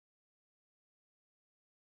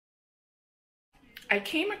I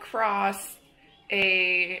came across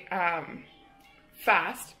a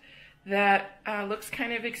fast that looks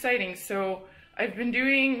kind of exciting. So I've been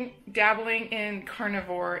dabbling in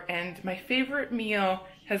carnivore, and my favorite meal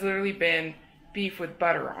has literally been beef with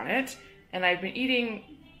butter on it. And I've been eating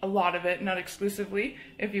a lot of it, not exclusively.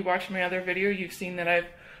 If you watched my other video, you've seen that I've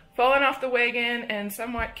fallen off the wagon and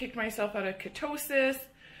somewhat kicked myself out of ketosis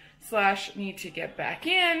 / need to get back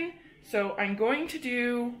in. So I'm going to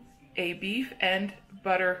do a beef and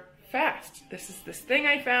butter fast. This is this thing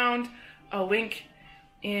I found. I'll link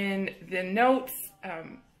in the notes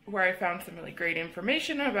where I found some really great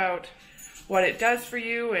information about what it does for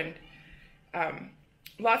you. And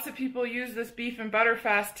lots of people use this beef and butter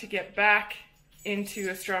fast to get back into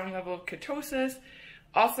a strong level of ketosis.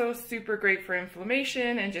 Also super great for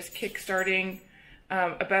inflammation and just kickstarting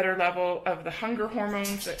a better level of the hunger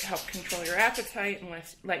hormones that help control your appetite and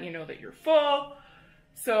let you know that you're full.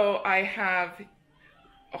 So I have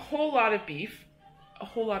a whole lot of beef,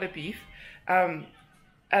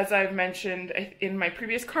 as I've mentioned in my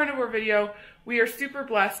previous carnivore video, we are super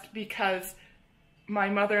blessed because my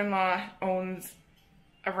mother-in-law owns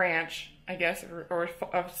a ranch, I guess, or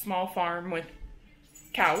a small farm with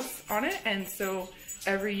cows on it. And so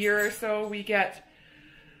every year or so we get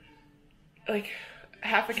like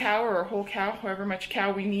half a cow or a whole cow, however much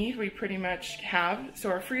cow we need, we pretty much have. So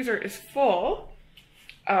our freezer is full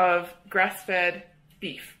of grass-fed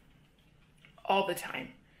beef all the time.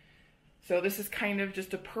 So this is kind of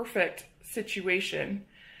just a perfect situation.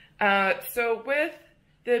 So with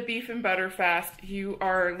the beef and butter fast, you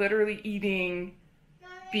are literally eating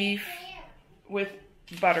beef with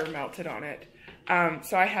butter melted on it.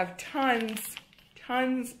 So I have tons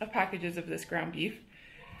of packages of this ground beef.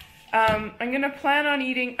 I'm gonna plan on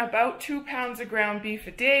eating about 2 pounds of ground beef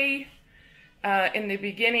a day. In the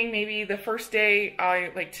beginning, maybe the first day,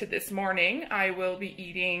 like to this morning, I will be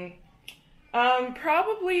eating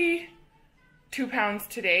probably 2 pounds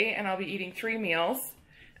today, and I'll be eating 3 meals.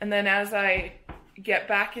 And then as I get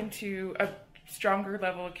back into a stronger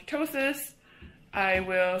level of ketosis, I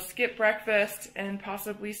will skip breakfast and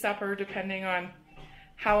possibly supper depending on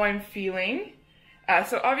how I'm feeling.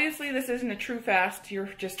 So obviously this isn't a true fast,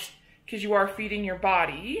 you're just, because you are feeding your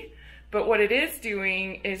body. But what it is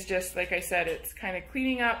doing is just, like I said, it's kind of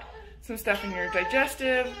cleaning up some stuff in your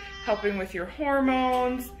digestive, helping with your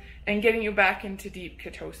hormones, and getting you back into deep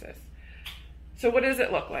ketosis. So what does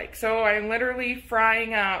it look like? So I'm literally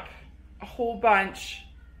frying up a whole bunch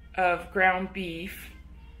of ground beef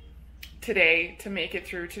today to make it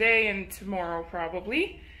through today and tomorrow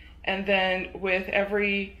probably. And then with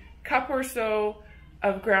every cup or so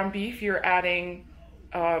of ground beef, you're adding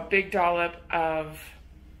a big dollop of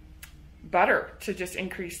butter to just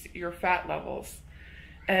increase your fat levels.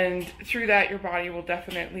 And through that, your body will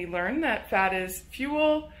definitely learn that fat is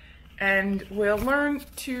fuel and will learn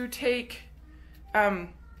to take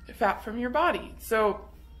fat from your body. So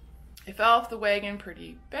I fell off the wagon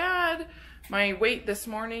pretty bad. My weight this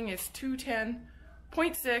morning is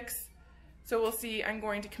 210.6. So we'll see, I'm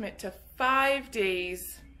going to commit to 5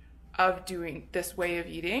 days of doing this way of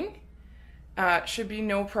eating. Should be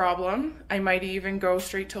no problem. I might even go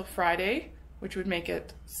straight till Friday, which would make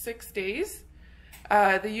it 6 days.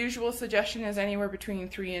 The usual suggestion is anywhere between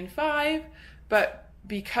 3 and 5, but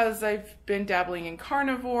because I've been dabbling in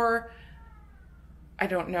carnivore, I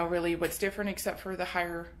don't know really what's different except for the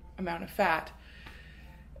higher amount of fat.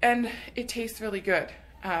 And it tastes really good.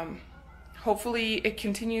 Hopefully it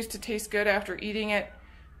continues to taste good after eating it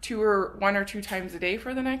 1 or 2 times a day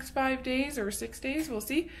for the next 5 days or 6 days, we'll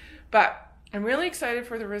see. But I'm really excited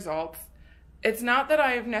for the results. It's not that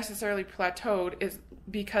I've necessarily plateaued, it's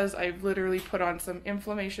because I've literally put on some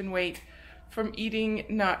inflammation weight from eating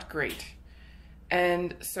not great.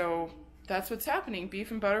 And so that's what's happening.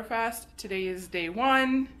 Beef and butter fast. Today is day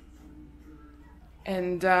 1.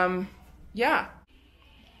 And yeah.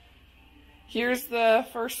 Here's the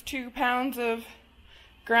first 2 pounds of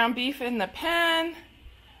ground beef in the pan.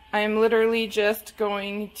 I'm literally just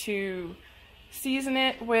going to season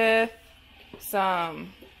it with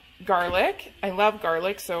some garlic. I love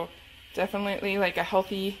garlic, so definitely like a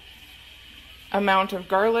healthy amount of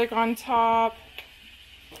garlic on top.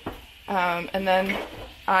 And then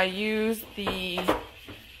I use the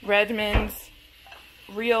Redmond's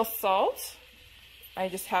real salt. I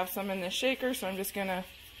just have some in the shaker, so I'm just gonna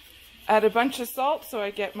add a bunch of salt so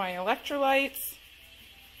I get my electrolytes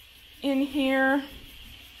in here.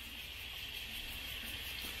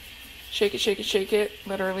 Shake it, shake it, shake it,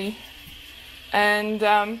 literally. And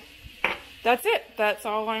that's it. That's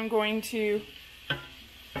all I'm going to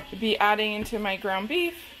be adding into my ground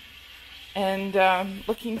beef. And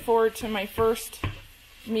looking forward to my first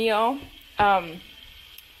meal. I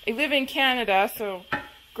live in Canada, so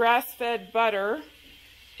grass-fed butter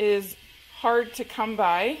is hard to come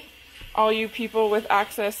by. All you people with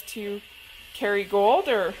access to Kerrygold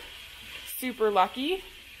are super lucky.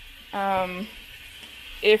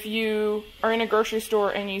 If you are in a grocery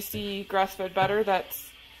store and you see grass-fed butter,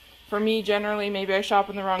 that's, for me, generally, maybe I shop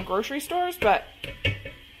in the wrong grocery stores, but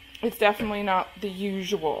it's definitely not the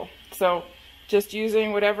usual. So just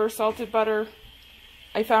using whatever salted butter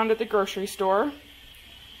I found at the grocery store.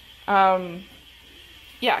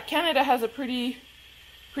 Yeah, Canada has a pretty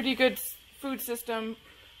good food system.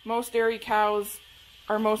 Most dairy cows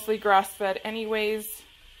are mostly grass-fed anyways,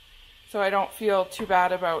 so I don't feel too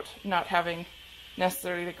bad about not having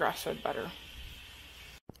necessarily the grass-fed butter.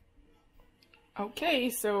 Okay,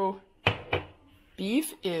 so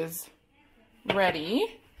beef is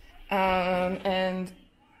ready, and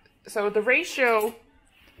so the ratio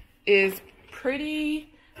is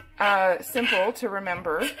pretty simple to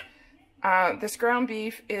remember. This ground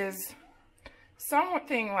beef is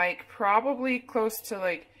something like probably close to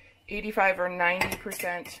like 85 or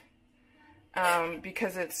 90%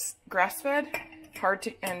 because it's grass-fed, hard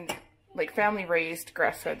to, and like family raised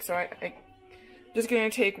grass-fed. So I'm just going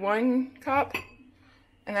to take 1 cup,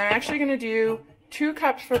 and then I'm actually going to do 2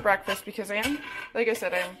 cups for breakfast because I am, like I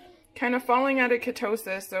said, I'm kind of falling out of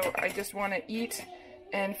ketosis, so I just want to eat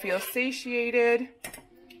and feel satiated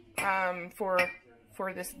for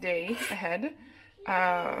this day ahead.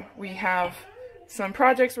 We have some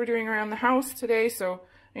projects we're doing around the house today, so I'm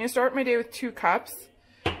going to start my day with 2 cups.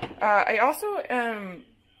 I also am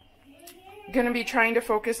going to be trying to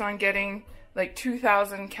focus on getting like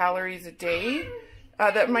 2,000 calories a day.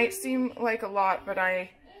 That might seem like a lot, but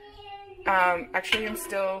I actually am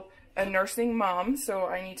still a nursing mom, so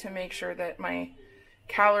I need to make sure that my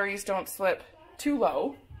calories don't slip too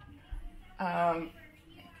low.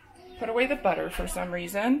 Put away the butter for some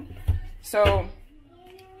reason. So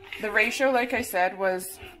the ratio, like I said,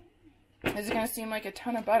 was, this is going to seem like a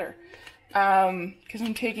ton of butter, because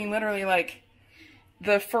I'm taking literally like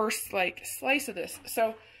the first like slice of this.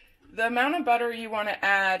 So the amount of butter you want to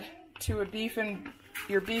add to a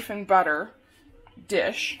your beef and butter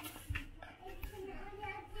dish .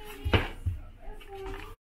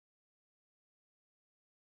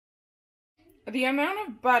 The amount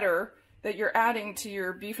of butter that you're adding to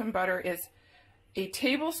your beef and butter is a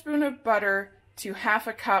tablespoon of butter to half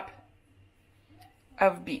a cup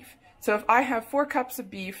of beef. So if I have 4 cups of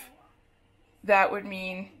beef, that would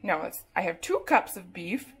mean, no, I have 2 cups of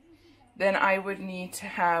beef, then I would need to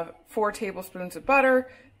have 4 tablespoons of butter,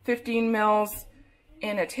 15 mils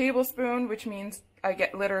in a tablespoon, which means I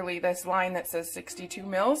get literally this line that says 62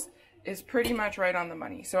 mils is pretty much right on the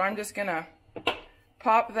money. So I'm just gonna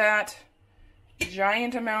pop that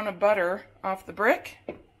giant amount of butter off the brick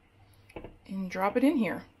and drop it in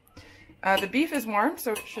here. The beef is warm,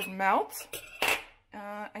 so it should melt.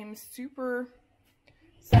 I'm super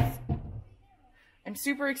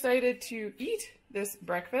excited to eat this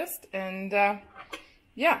breakfast, and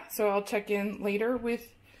yeah, so I'll check in later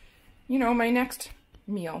with, you know, my next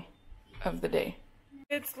meal of the day.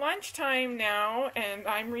 It's lunchtime now, and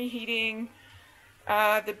I'm reheating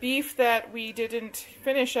the beef that we didn't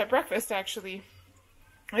finish at breakfast. Actually,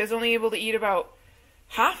 I was only able to eat about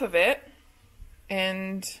half of it,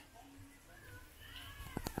 and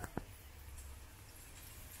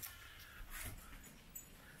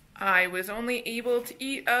I was only able to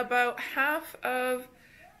eat about half of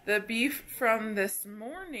the beef from this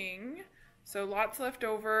morning, so lots left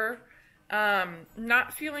over.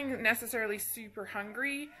 Not feeling necessarily super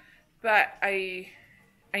hungry, but I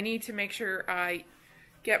need to make sure I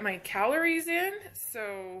get my calories in,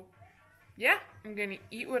 so yeah, I'm gonna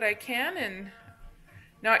eat what I can and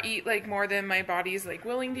not eat like more than my body's like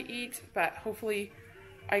willing to eat, but hopefully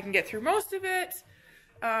I can get through most of it.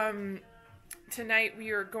 Tonight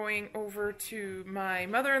we are going over to my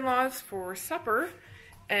mother-in-law's for supper,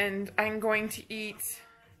 and I'm going to eat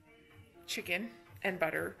chicken and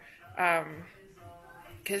butter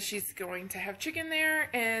because she's going to have chicken there,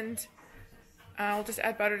 and I'll just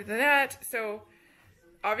add butter to that. So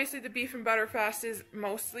obviously the beef and butter fast is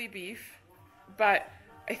mostly beef, but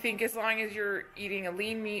I think as long as you're eating a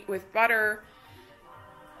lean meat with butter,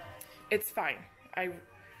 it's fine. I've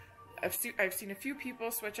seen a few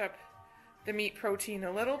people switch up the meat protein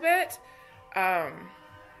a little bit. I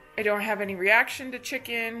don't have any reaction to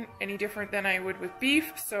chicken any different than I would with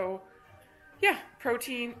beef, so yeah,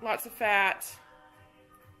 protein, lots of fat.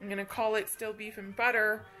 I'm gonna call it still beef and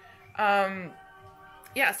butter.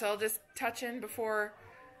 Yeah, so I'll just touch in before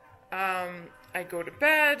I go to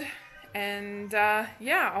bed, and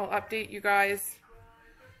yeah, I'll update you guys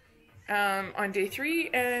on day 3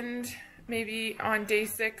 and maybe on day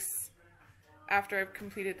 6 after I've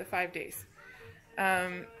completed the 5 days.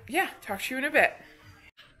 Yeah, talk to you in a bit.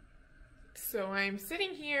 So I'm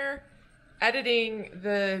sitting here editing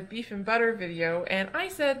the beef and butter video, and I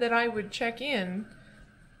said that I would check in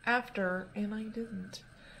after, and I didn't.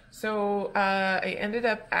 So I ended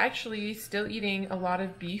up actually still eating a lot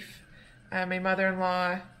of beef. My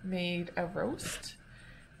mother-in-law made a roast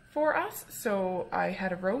for us, so I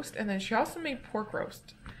had a roast, and then she also made pork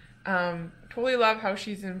roast. Totally love how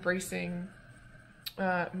she's embracing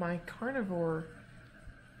my carnivore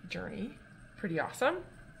journey. Pretty awesome.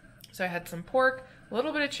 So I had some pork, a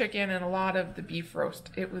little bit of chicken, and a lot of the beef roast.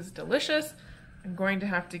 It was delicious. I'm going to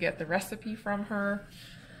have to get the recipe from her.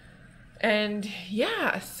 And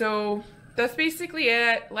yeah, so that's basically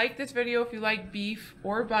it. Like this video if you like beef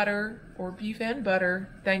or butter, or beef and butter,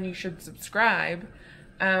 then you should subscribe.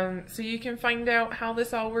 So you can find out how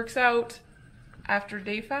this all works out after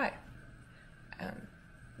day 5.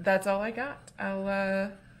 That's all I got.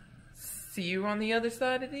 I'll see you on the other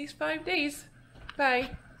side of these 5 days.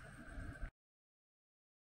 Bye.